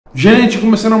Gente,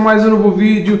 começando mais um novo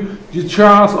vídeo de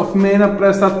Trials of Mana,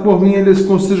 prestado por mim, Elias.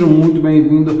 Seja muito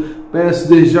bem-vindo. Peço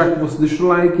desde já que você deixe o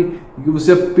like e que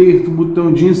você aperte o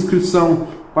botão de inscrição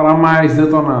para mais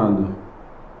Detonado.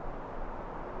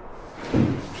 Deixa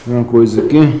eu ver uma coisa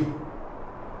aqui.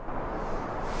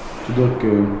 Tudo ok.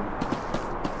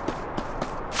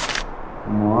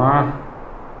 Vamos lá.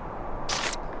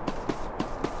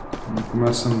 Vamos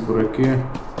começando por aqui.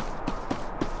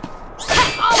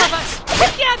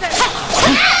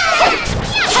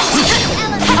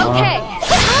 Okay.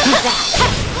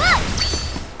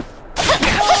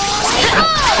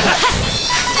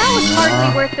 That was hardly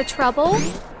worth the trouble.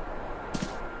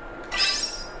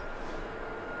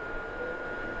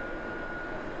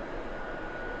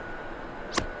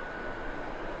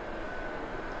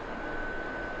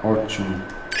 Ótimo.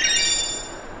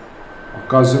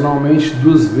 Ocasionalmente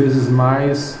 2 vezes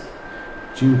mais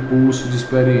de impulso de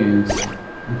experiência.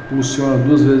 Impulsiona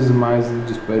 2 vezes mais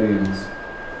de experiência.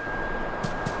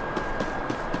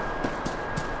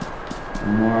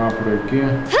 Vamos lá por aqui.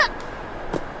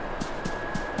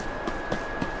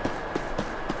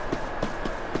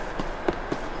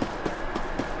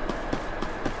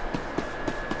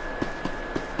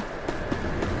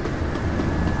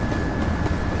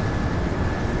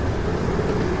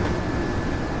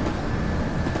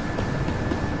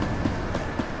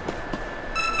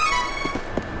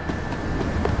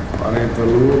 40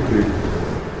 lucre.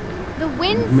 The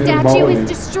wind statue is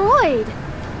destroyed.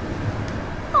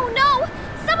 Oh no!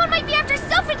 Someone might be after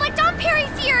Sylphid like Don Perry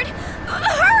feared!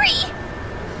 Hurry!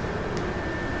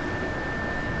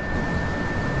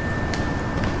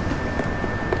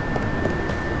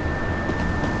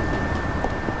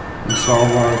 Vou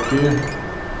salvar aqui.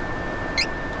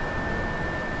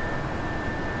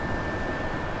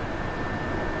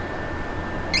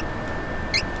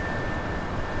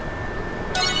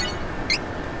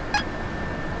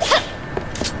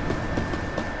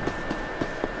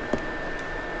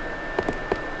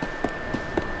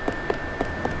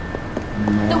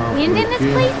 The wind in this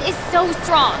place is so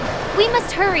strong. We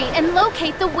must hurry and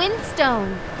locate the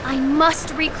windstone. I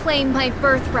must reclaim my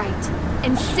birthright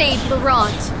and save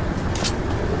Laurent.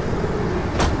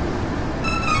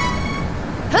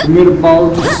 Primeiro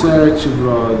baú do 7,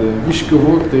 brother. Vixe que eu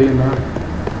voltei, né?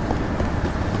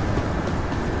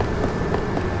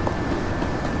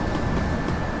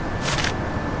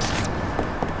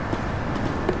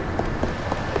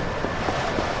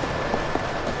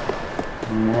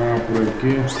 Vamos lá por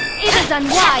aqui. It is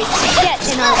unwise to get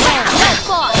in our way. Let's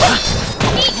go.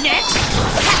 Eat next.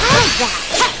 How's that?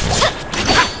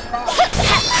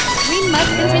 We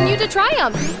must continue to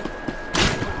triumph.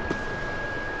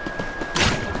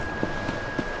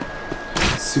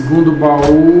 Segundo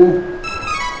baú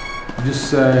de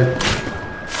 7.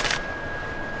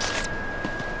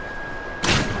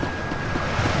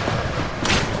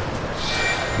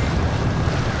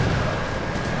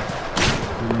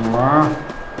 Vamos lá.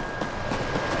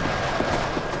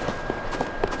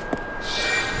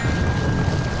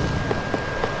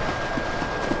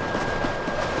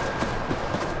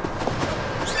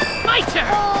 My turn.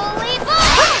 Holy ball!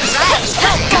 Right,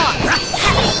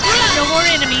 No more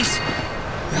enemies.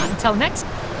 Not until next.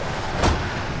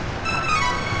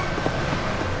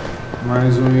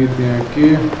 Mais um item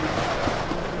aqui.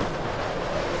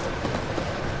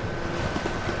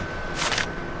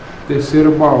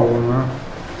 Terceiro baú, né?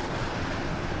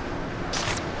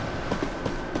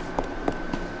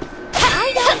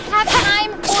 I don't have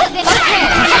time for this.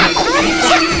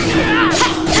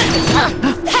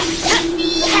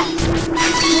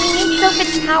 We need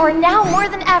Sylphid's power now more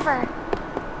than ever.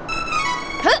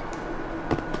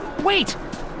 Wait!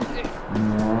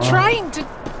 Trying to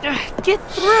get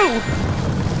through.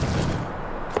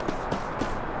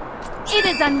 It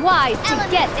is unwise to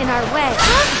get in our way.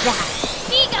 How's that?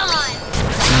 Be gone!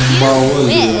 Baú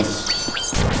ali.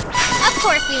 Of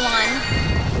course we won.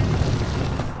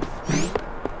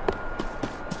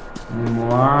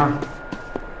 Vamos lá.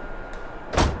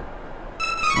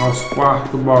 Nosso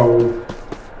quarto baú.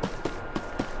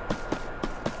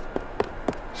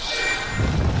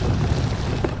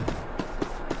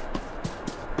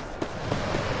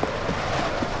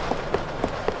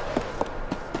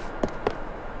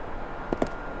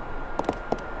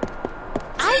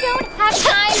 I don't have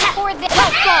time for this.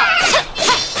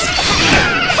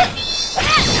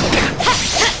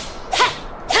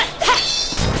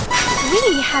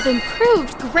 We have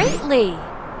improved greatly.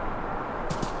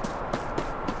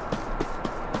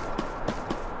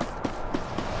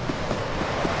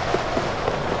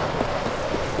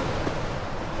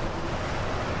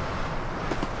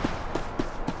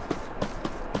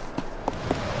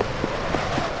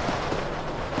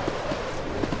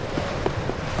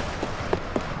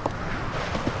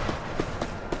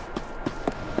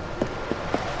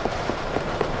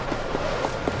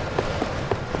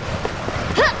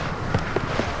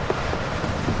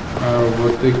 Eu vou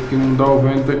ter que mudar o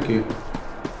vento aqui.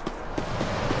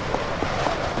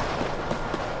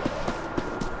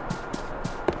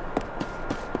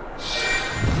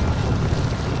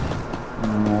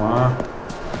 Vamos lá.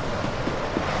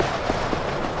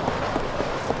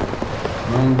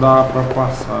 Não dá para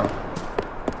passar.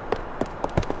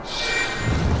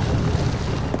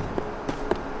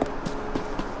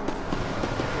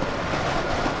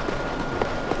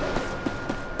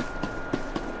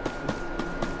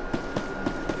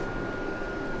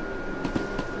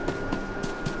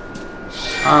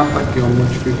 Ah, tá aqui, eu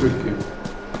modifico aqui.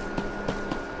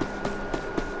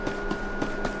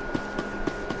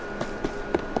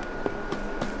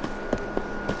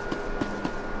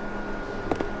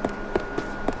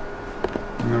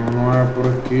 Não é por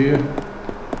aqui.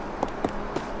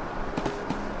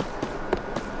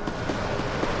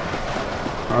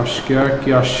 Acho que é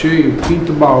aqui. Achei o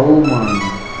quinto baú,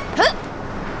 mano.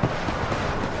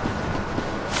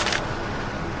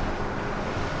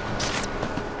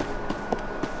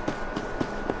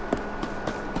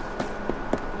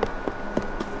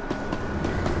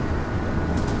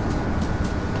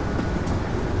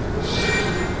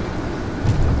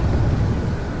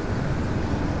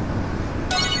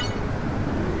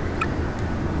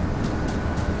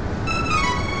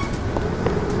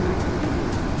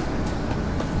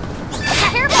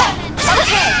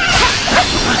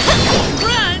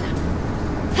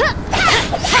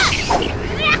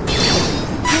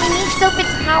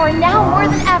 Now more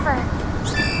than ever.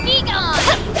 Be gone!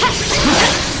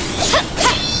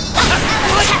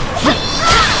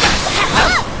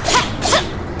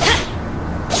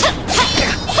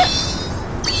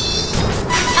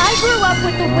 I grew up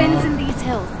with the winds in these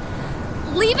hills.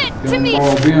 Leave it to me.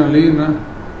 Ali, né?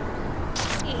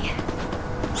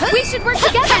 We should work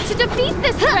together to defeat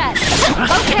this threat.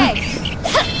 Okay. Is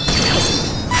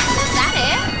that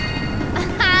it?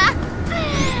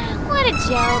 What a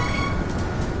joke.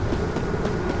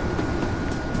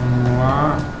 Vamos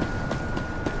lá.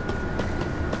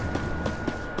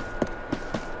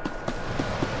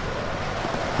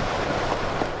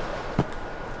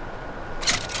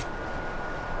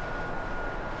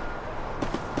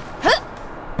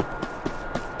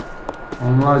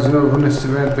 Vamos lá de novo nesse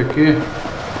vento aqui.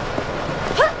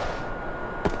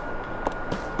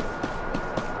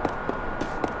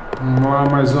 Vamos lá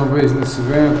mais uma vez nesse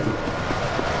vento.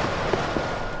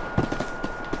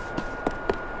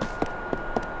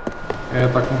 É,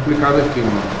 tá complicado aqui,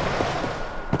 mano.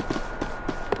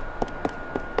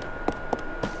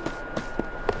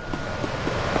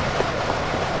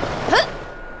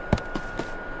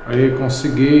 Aí,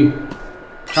 consegui.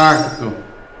 Cacto.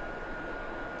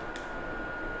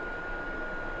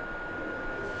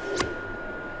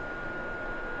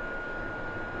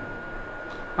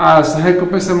 Ah, essa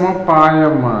recompensa é mó palha,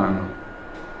 mano.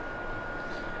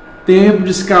 Tempo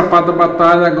de escapar da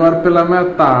batalha agora pela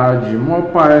metade. Mó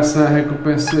palha essa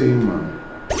recompensa aí, mano.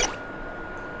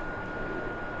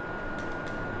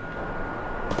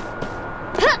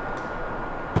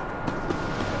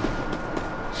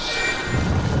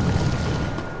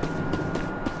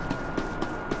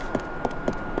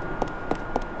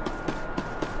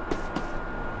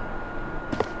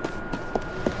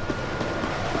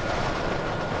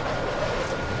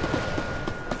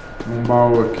 Um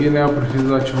baú aqui, né? Eu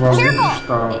preciso ativar algum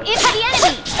cristal. It's the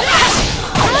enemy.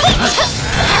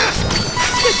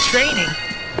 Good training.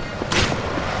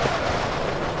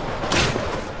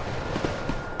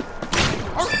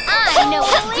 I know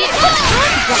what to do.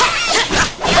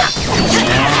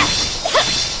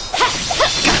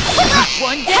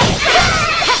 One day.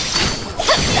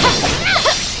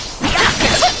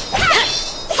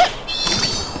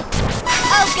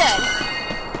 Oh, good.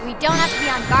 We don't have to be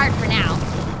on guard for now.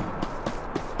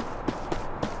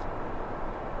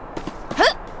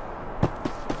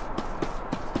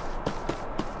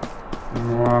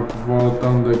 Vamos lá,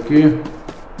 voltando aqui.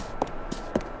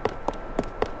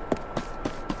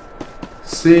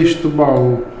 Sexto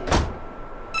baú.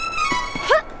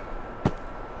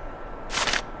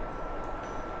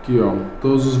 Aqui, ó,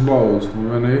 todos os baús, estão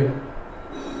vendo aí?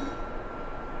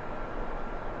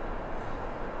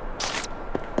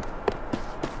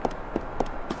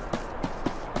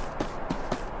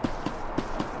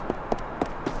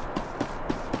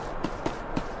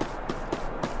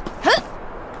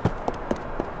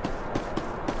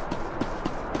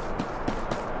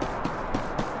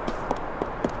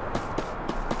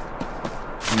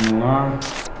 Vamos lá.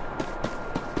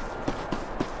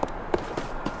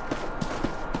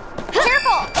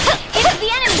 Careful! It's the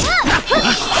enemy!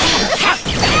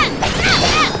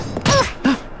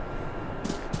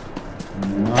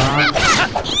 Vamos lá.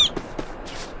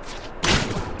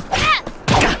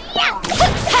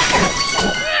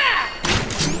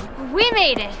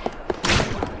 made it.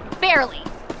 Barely.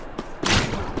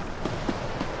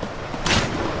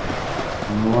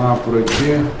 Vamos lá por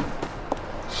aqui.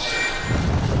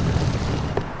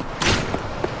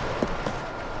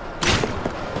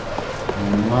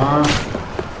 Vamos lá.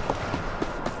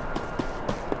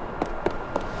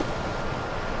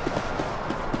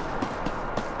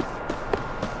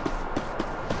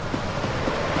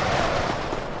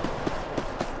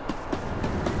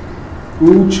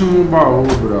 Último baú,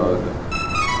 brother.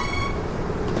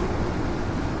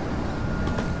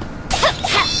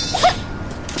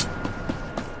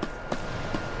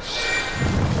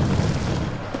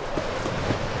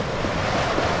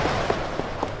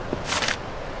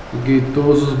 Peguei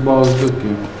todos os baús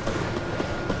aqui.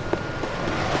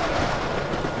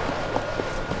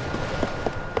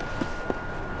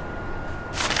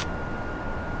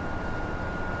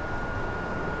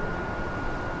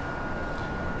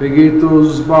 Peguei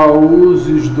todos os baús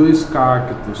e os 2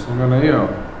 cactos. Estão vendo aí, ó?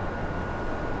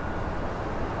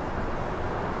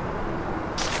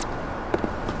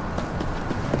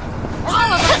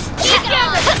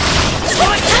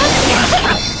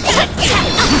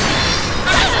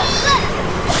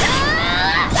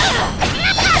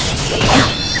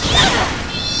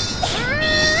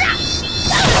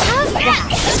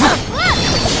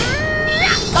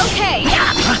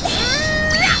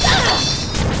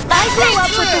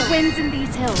 In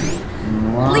these hills.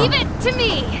 Leave it to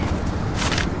me.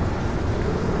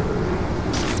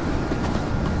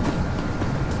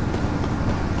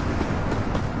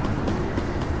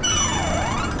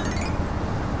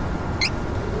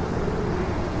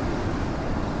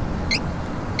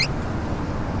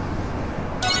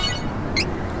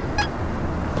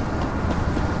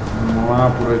 Vamos lá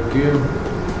por aqui.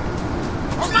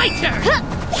 My turn.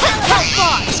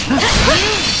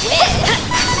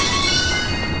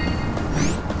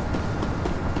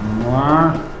 Vamos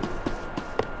lá.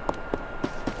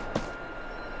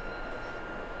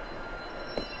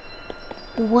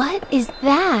 What is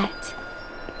that?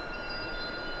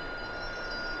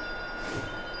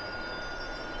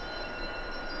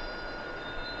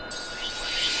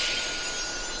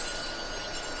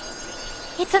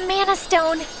 It's a mana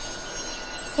stone.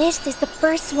 This is the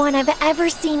first one I've ever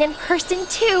seen in person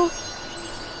too.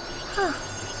 Huh.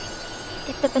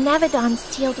 If the Benevodons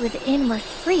sealed within were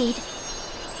freed,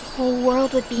 the whole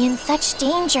world would be in such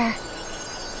danger.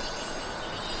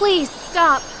 Please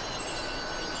stop.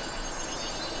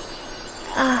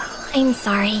 I'm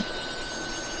sorry.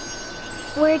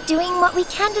 We're doing what we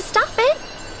can to stop it,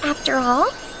 after all.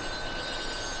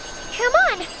 Come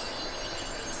on!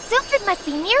 Sylphid must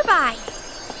be nearby.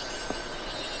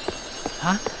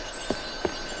 Huh?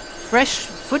 Fresh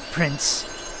footprints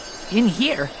in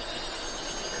here.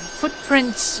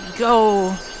 Footprints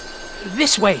go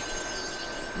this way.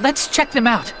 Let's check them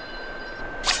out.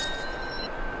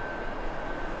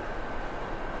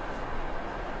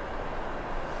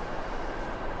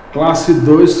 Classe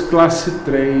 2, classe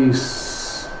 3.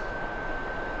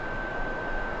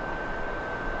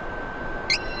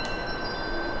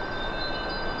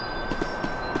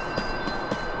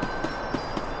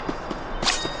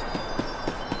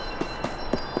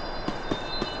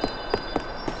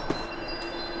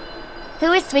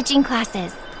 Who is switching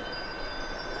classes?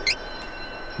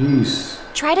 Riesz.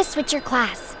 Try to switch your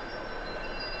class.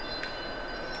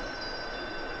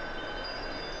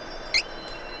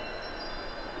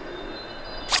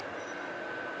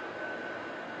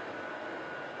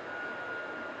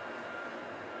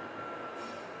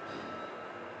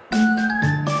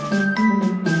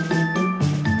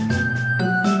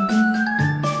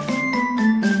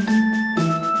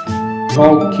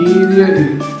 Valkyria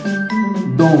e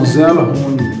Donzela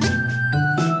Ruim.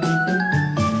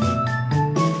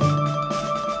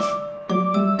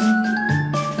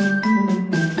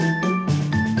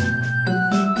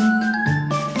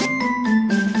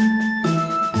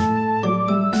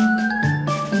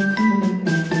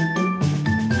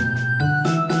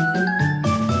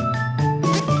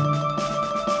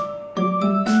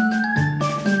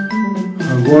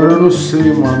 Agora eu não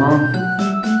sei, mano.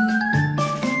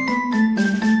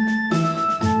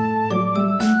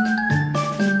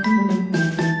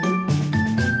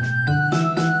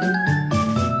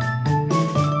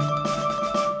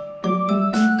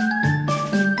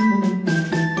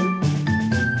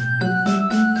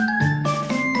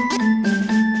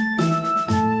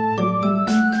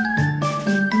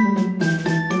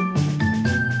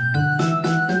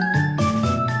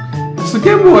 Isso aqui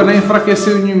é boa, né?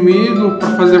 Enfraquecer o inimigo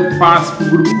para fazer passe para o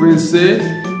grupo vencer.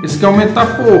 Isso aqui aumenta a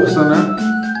força, né?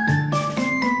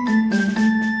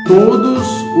 Todos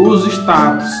os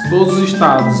estados.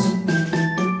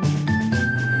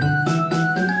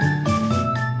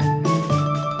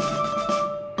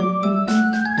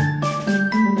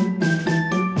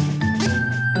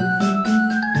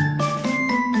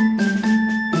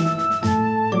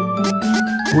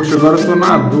 Poxa, agora eu tô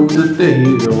na dúvida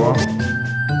terrível, ó.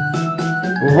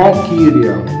 O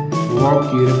Valkyria,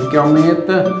 porque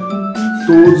aumenta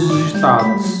todos os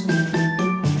estados.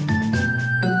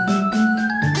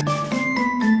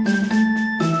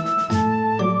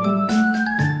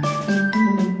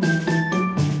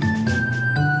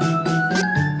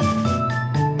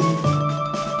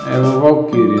 É o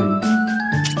Valkyria.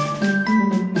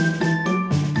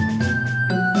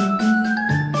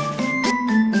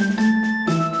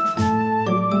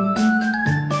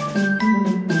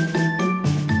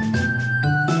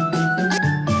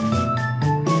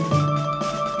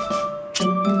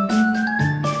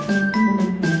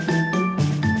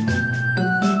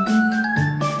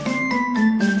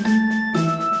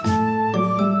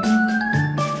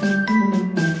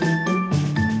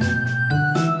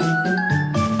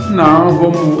 Não,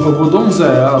 eu vou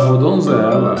donzela, vou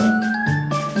donzela.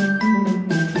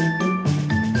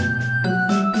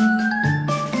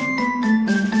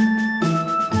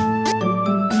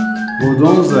 Vou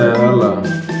donzela.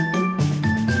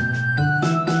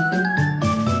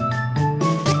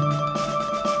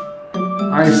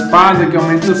 A espada que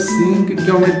aumenta 5 e que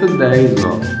aumenta 10,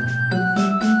 ó.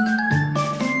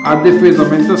 A defesa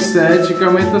aumenta 7 que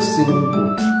aumenta 5.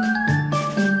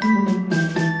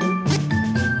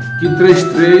 Que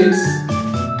 3-3.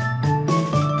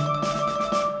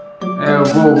 É, eu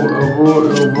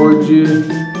vou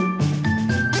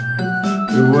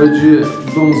de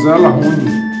donzela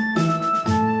Rune.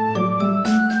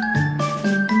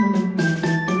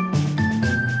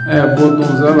 É, vou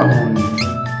donzela Rune.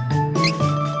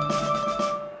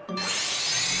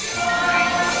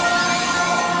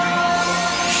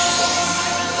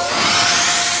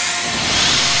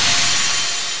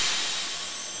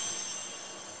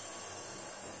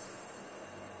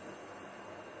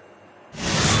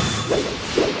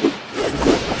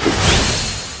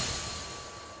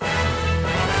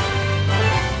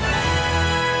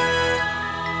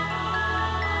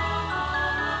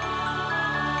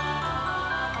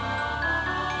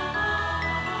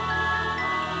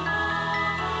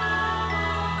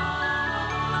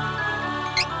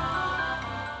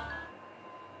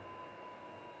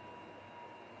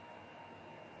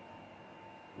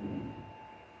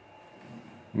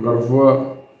 Agora eu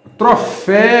vou...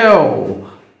 Troféu!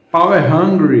 Power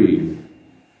Hungry.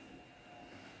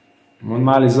 Vou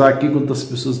analisar aqui quantas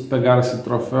pessoas pegaram esse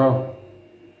troféu.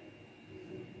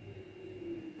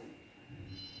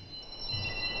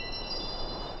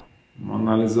 Vamos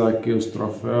analisar aqui os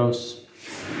troféus.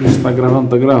 Isso tá gravando,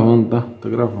 tá gravando, tá? Tá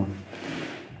gravando.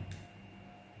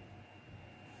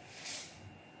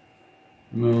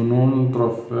 Meu nono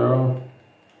troféu.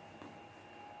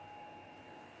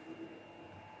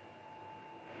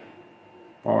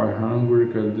 Power Hungry,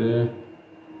 cadê?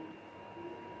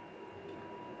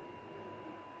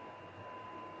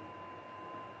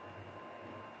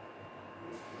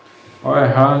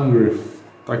 Power Hungry,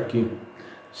 tá aqui.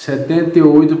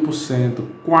 78%,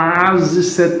 quase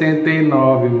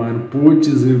 79%, mano.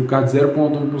 Putz, por causa de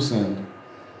 0,1%.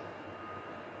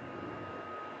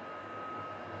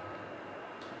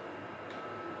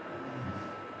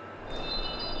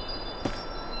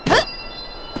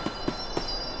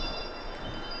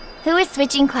 Who is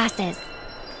switching classes?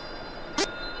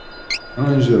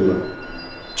 Angela.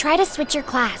 Try to switch your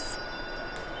class.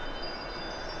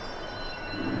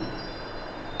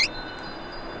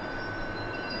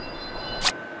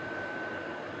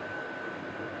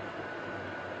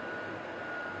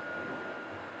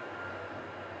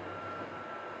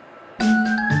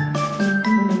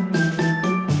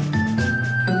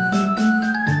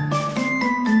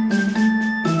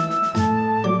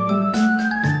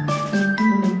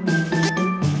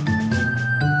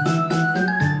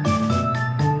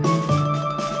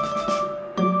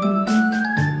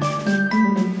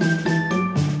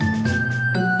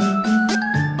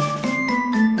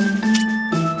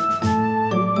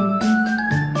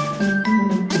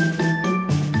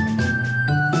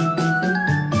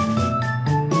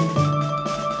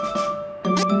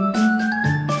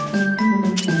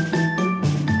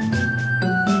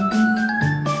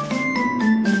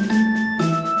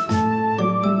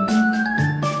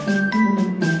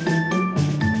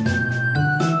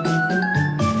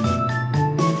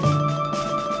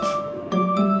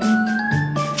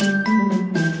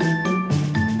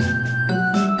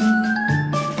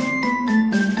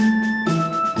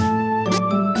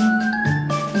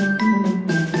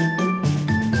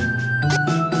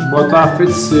 Botar a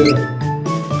feiticeira.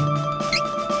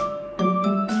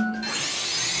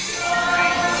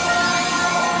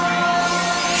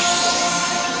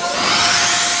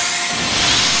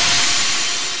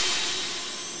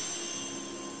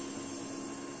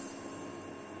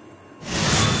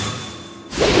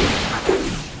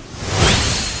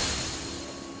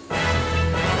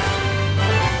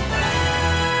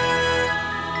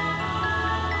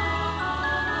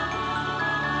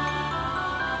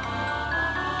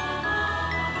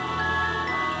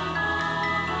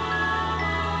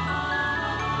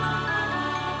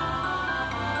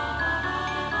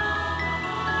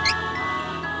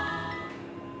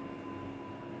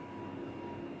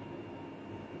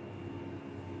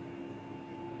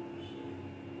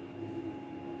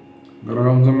 Agora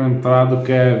vamos aumentar do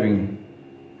Kevin.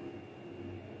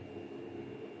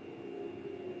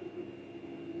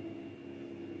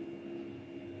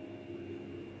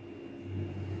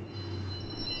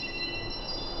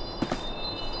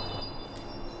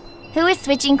 Who is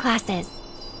switching classes?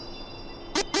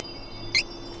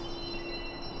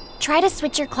 Try to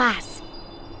switch your class.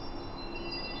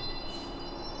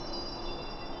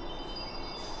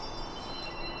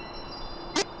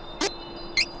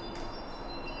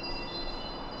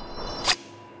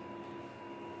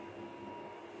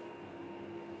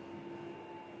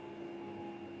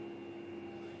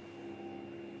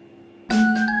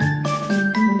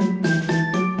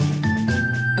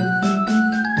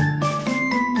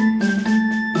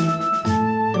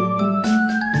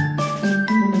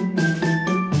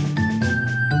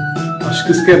 Acho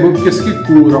que isso aqui é bom porque isso aqui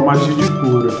cura, a magia de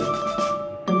cura.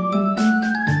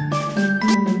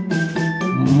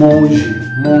 Monge,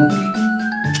 monk.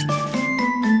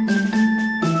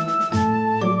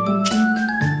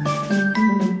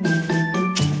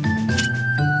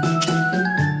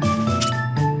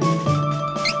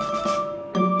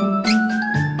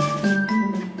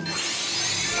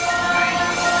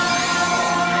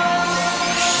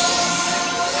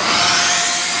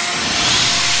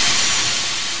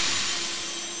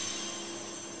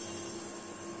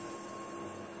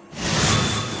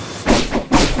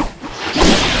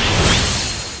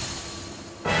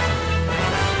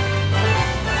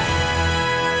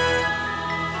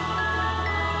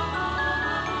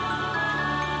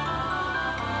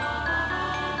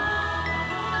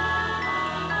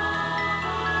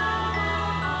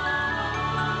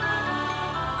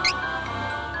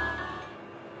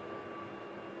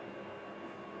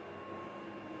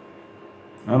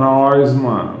 É nóis,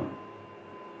 mano.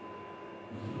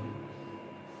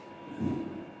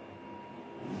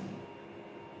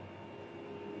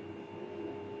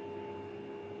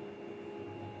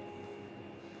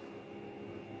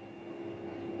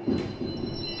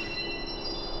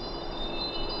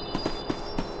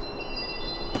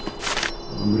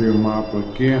 Abrir o mapa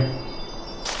aqui.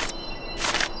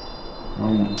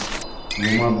 Vamos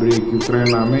abrir aqui o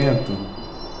treinamento.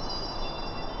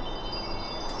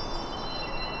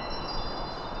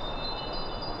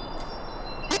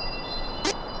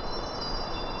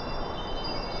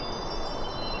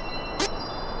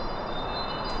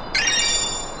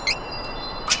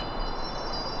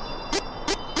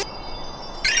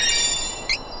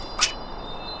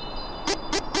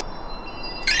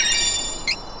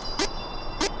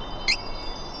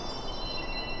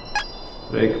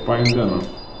 Pra equipar ainda não.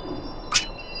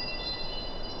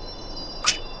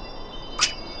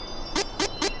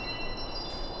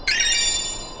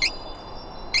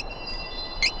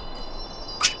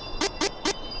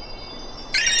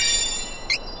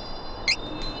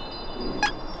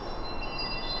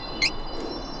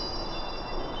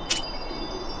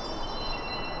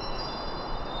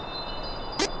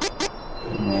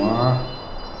 Vamos lá.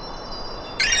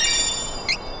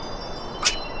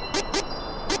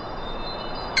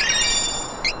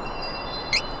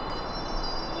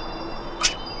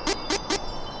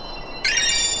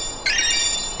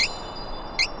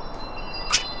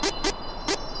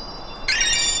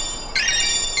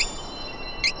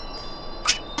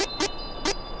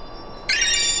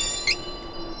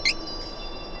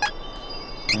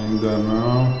 Ainda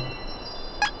não.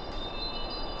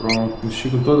 Pronto, mexi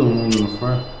com todo mundo, não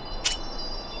foi?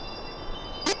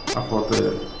 A foto é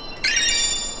ele.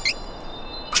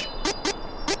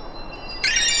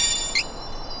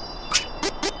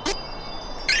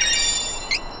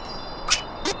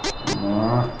 Vamos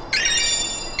lá.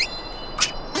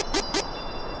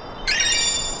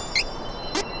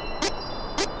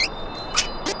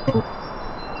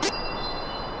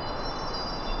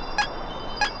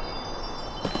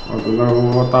 Agora eu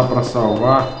vou voltar para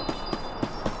salvar.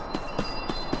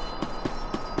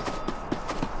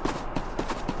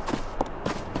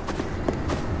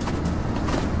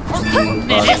 Vou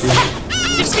voltar aqui.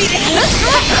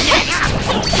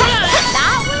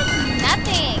 That was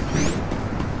nothing.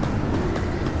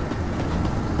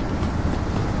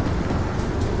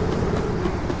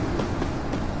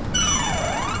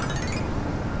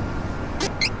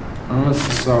 Antes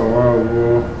de salvar, eu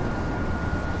vou.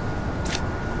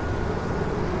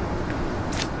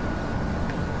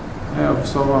 Eu vou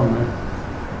salvar mesmo.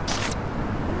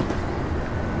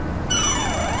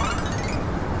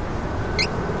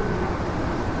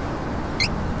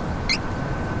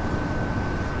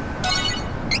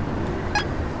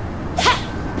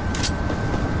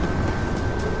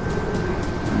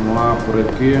 Vamos lá por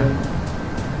aqui.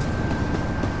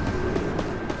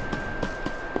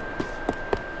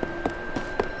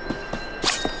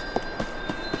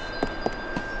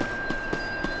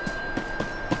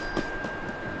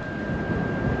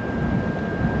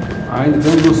 Ah, ainda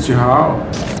tem um Gusthall.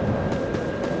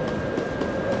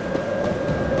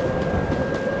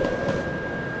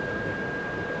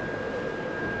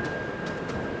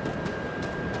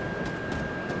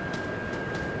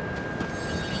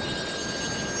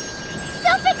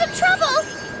 Sylphid's in trouble!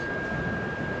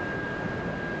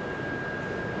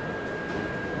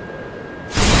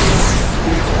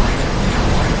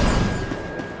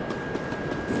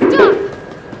 Stop!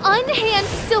 Unhand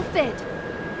Sylphid!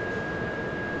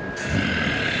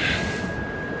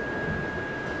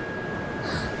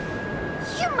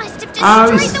 Ah,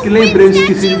 eu lembrei, eu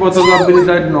esqueci de botar uma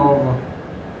habilidade nova.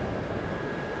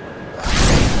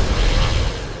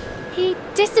 He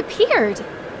disappeared.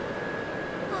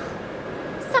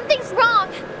 Something's wrong.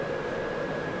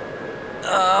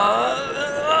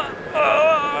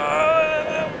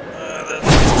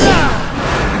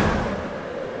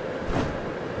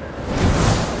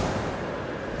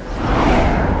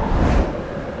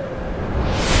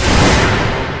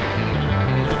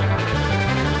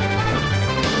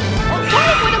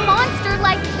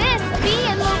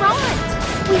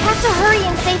 We have to hurry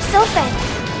and save Sylphid.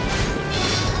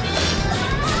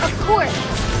 Of course.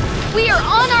 We are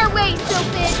on our way,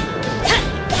 Sylphid.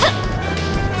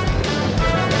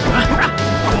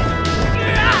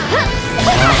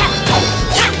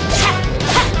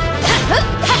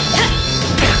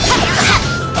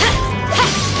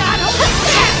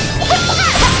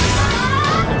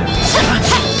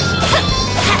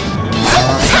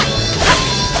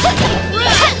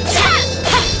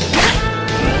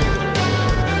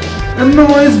 É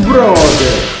nóis, brother!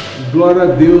 Glória a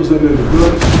Deus, aleluia!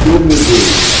 Glória a Deus, meu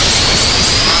Deus!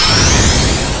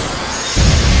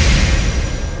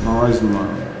 Nós,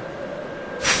 mano!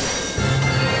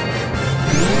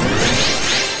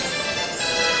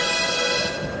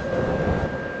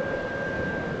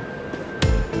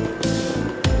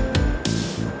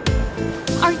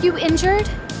 Are you injured?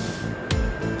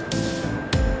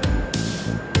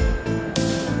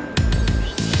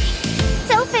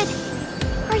 Sylphid,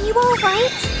 are you all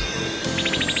right?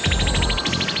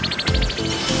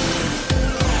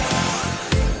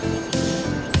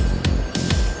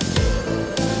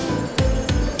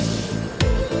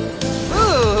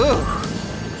 Ooh!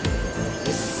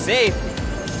 You saved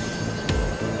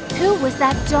me. Who was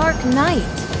that dark knight?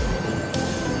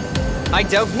 I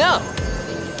don't know.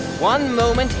 One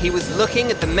moment he was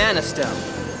looking at the Mana Stone,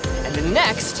 and the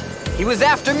next he was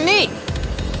after me.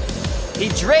 He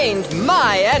drained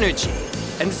my energy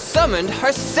and summoned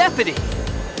Persephone.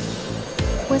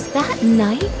 Was that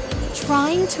knight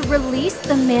trying to release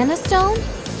the Mana Stone?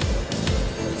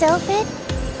 Sylphid,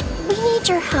 we need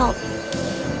your help.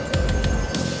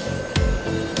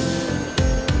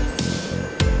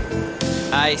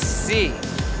 I see.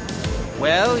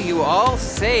 Well, you all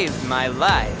saved my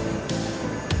life.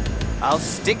 I'll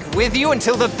stick with you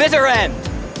until the bitter end!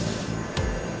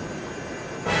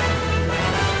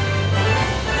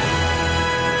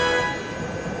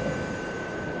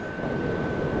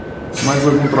 Mais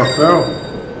algum troféu?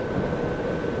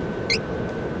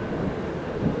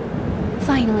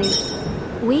 Finally,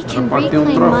 we can Pode ter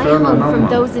reclaim my troféu, home não, from mano.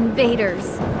 those invaders.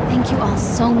 Thank you all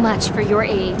so much for your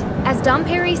aid. As Dom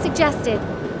Perry suggested,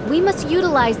 we must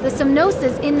utilize the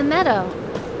Somnosis in the meadow.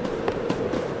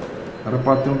 Era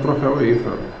pra ter troféu aí,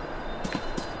 cara.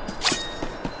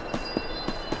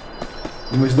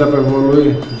 Vamos ver se dá pra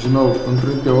evoluir de novo. Estão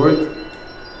 38.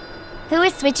 Who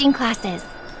is switching classes?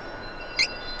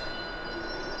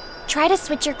 Try to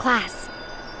switch your class.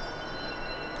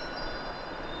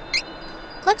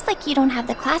 Looks like you don't have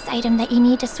the class item that you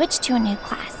need to switch to a new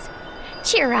class.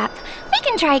 Cheer up. We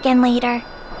can try again later.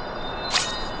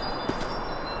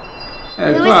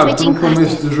 É Who is claro, tô switching no começo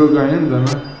classes? do jogo ainda,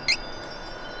 né?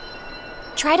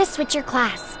 Try to switch your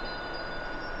class.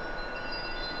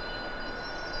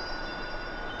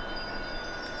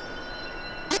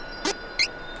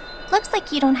 Looks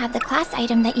like you don't have the class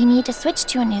item that you need to switch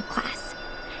to a new class.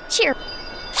 Cheer.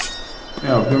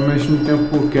 É, obviamente não tem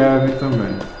por Kevin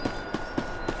também.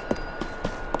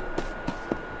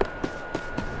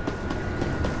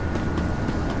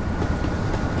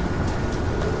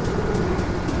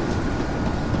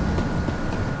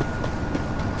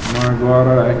 Vamos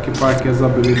agora equipar aqui as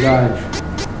habilidades.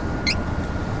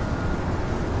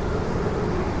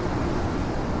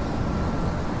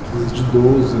 Precisa de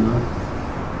 12, né?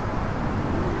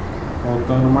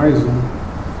 Faltando mais um.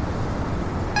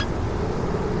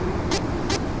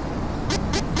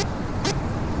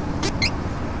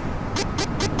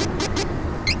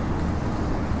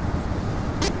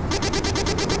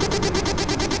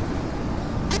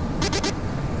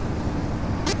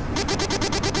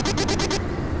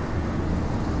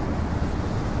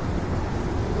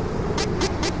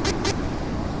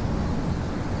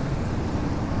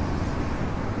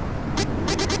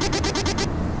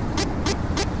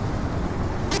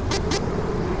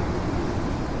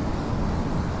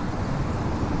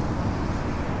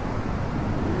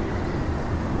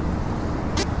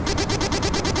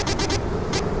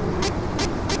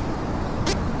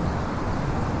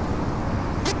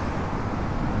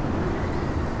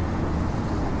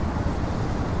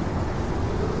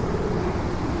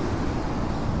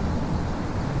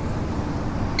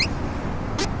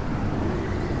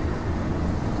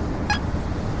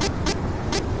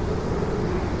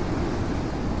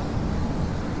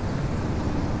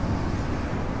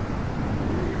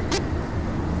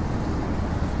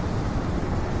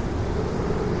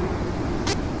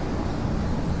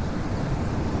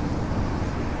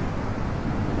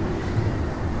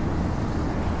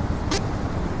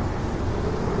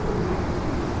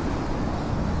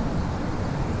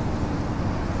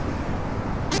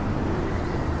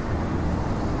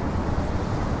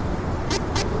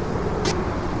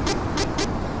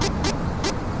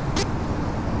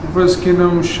 coisa que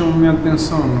não chama minha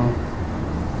atenção, não.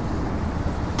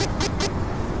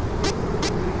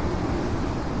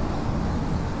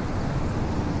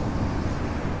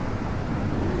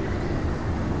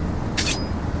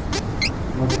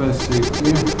 Vou passar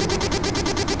aqui.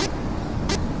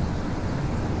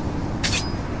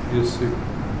 Esse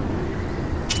aqui.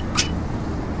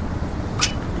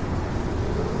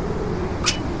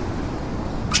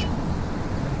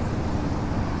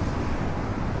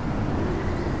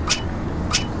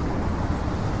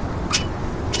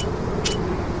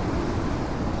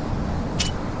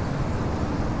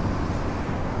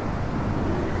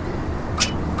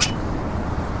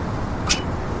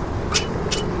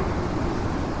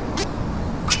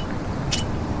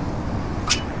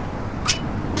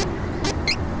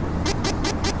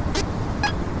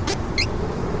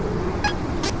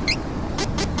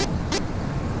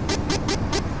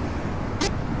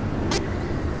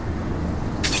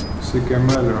 Esse aqui é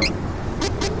melhor.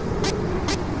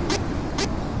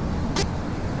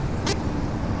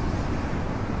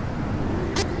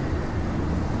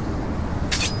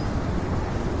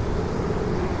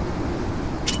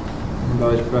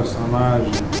 Mudar de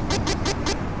personagem.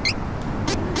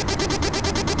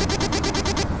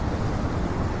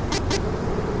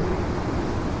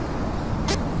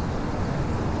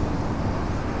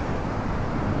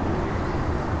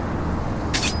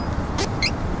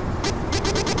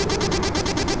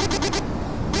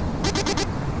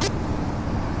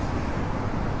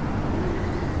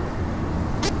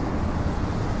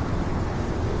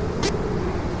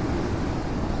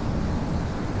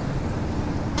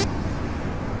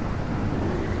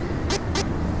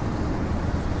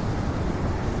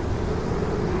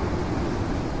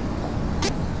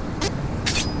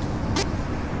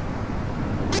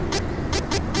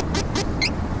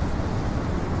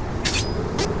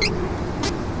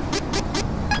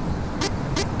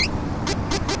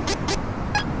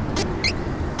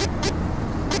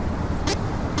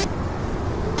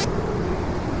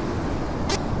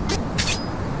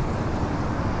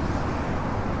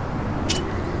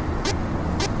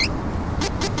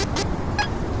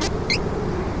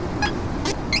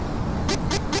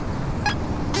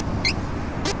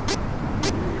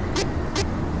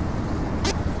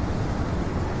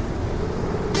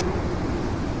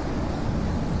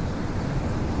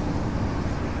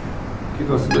 Aqui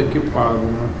tá tudo equipado,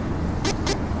 né?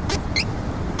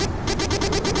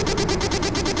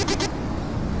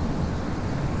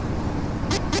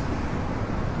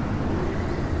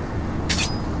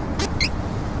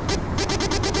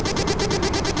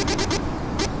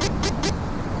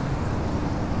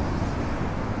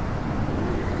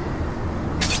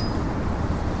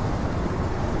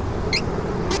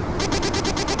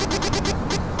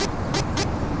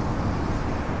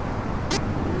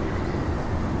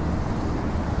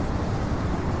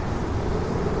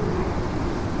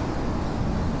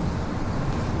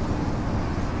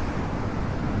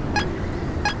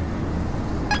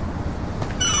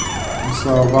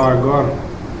 Salvar agora.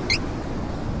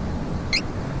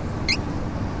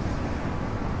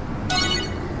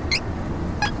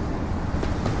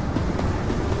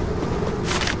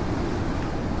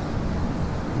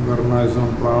 Agora nós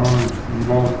vamos pra onde?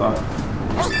 Vamos voltar.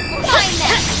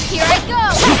 Here I go!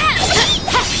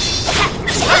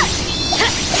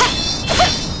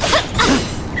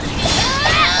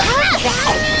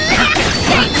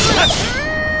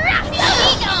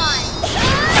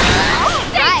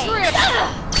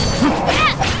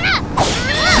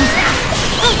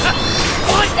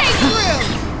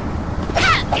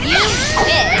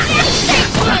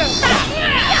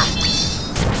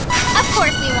 Of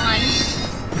course we won.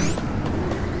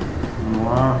 Vamos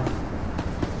lá.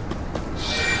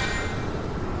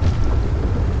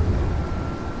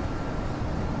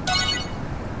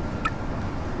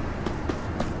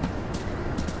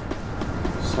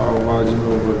 Salvar de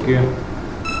novo aqui.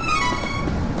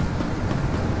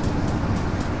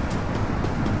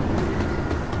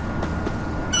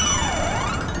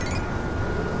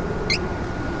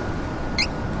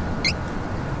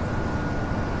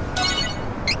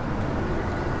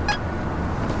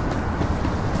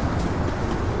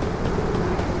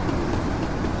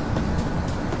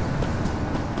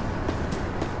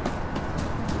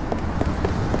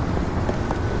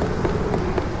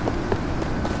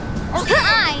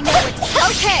 I know it's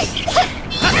okay.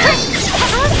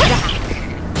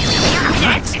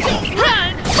 Next,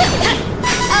 run!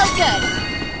 Oh, good.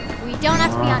 We don't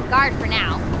have to be on guard for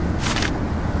now.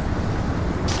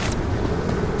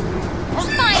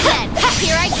 Fine then,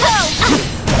 here I go.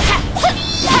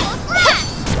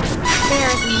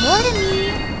 There's more to me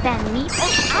than meat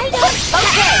and items.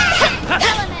 Okay.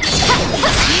 Element.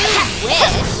 You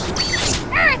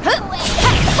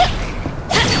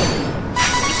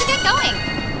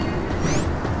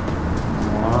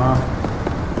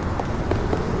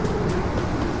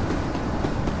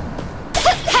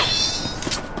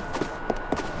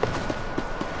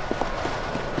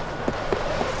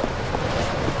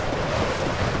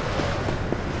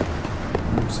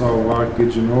Salvar aqui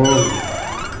de novo.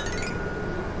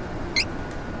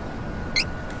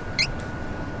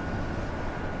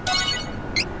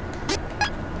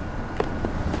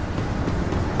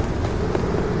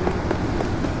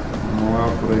 Vamos lá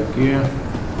por aqui.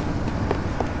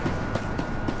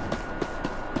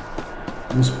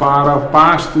 Vamos para o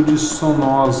pasto de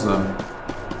Sonosa.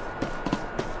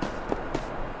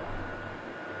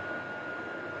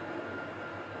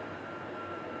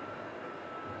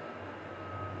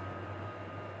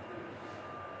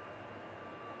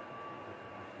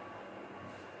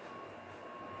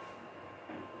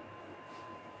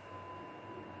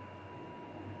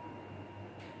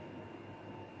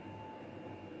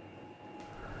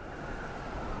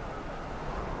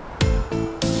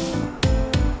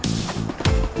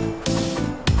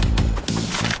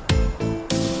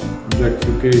 Onde é que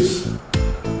fica isso?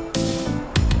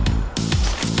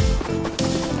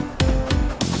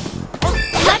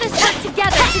 Let us work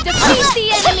together to defeat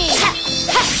the enemy!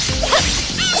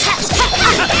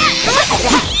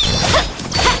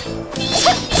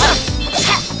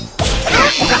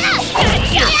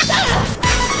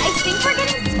 I think we're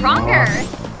getting stronger.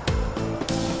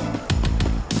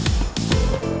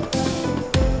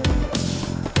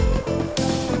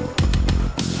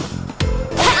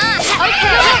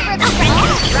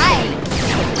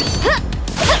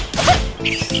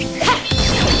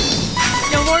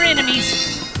 No more enemies.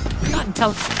 Not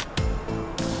until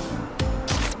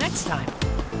next time.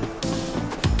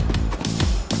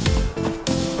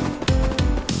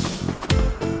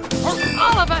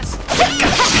 All of us.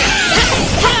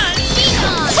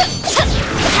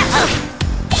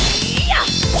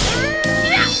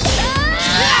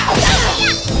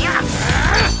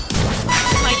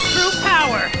 My true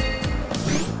power.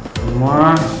 Vamos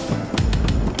lá.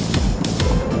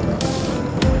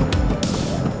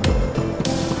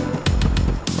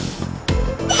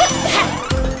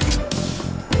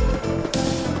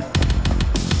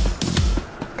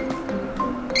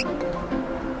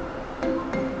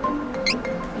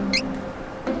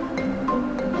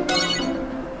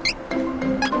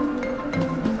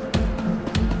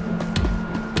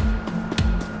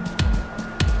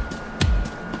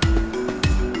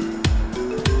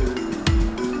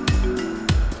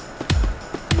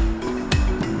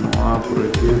 Por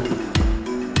aqui.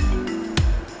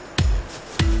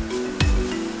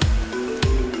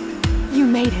 You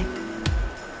made it.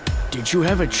 Did you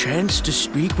have a chance to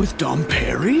speak with Dom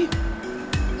Perry?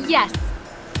 Yes.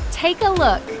 Take a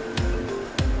look.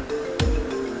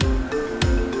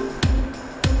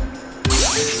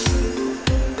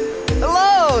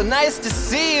 Hello, nice to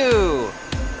see you.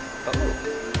 Oh,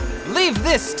 leave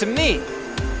this to me.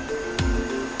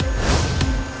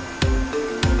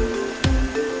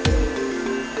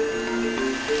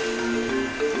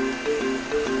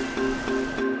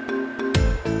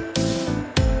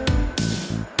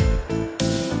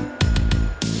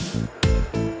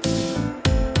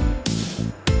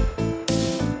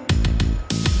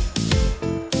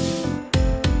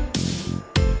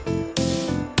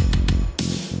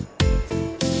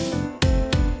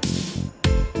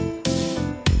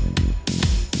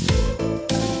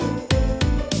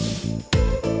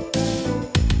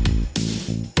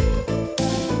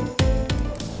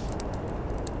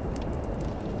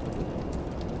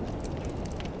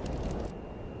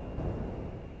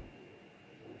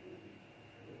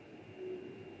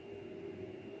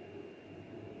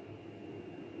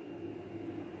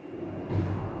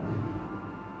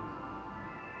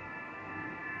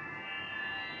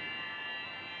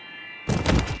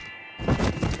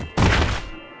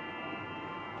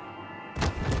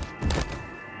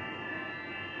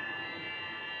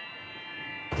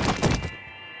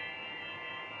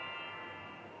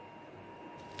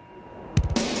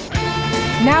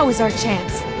 Now is our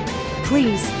chance.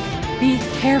 Please, be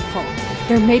careful.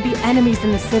 There may be enemies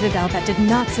in the Citadel that did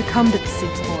not succumb to the siege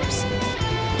force.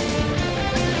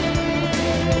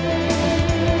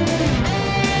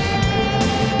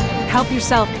 Help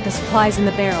yourself to the supplies in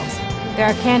the barrels. There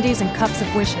are candies and cups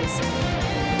of wishes.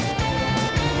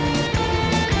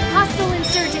 Hostile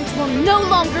insurgents will no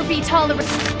longer be tolerated.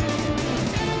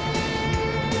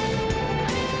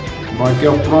 Vai que é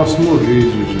o próximo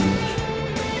vídeo, gente.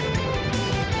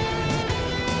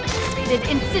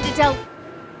 In Citadel.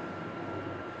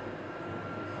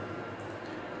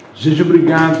 Gente,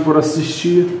 obrigado por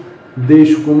assistir.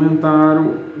 Deixe o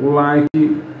comentário, o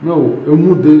like. Não, eu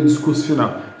mudei o discurso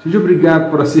final. Gente, obrigado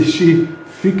por assistir.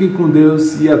 Fiquem com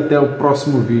Deus e até o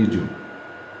próximo vídeo.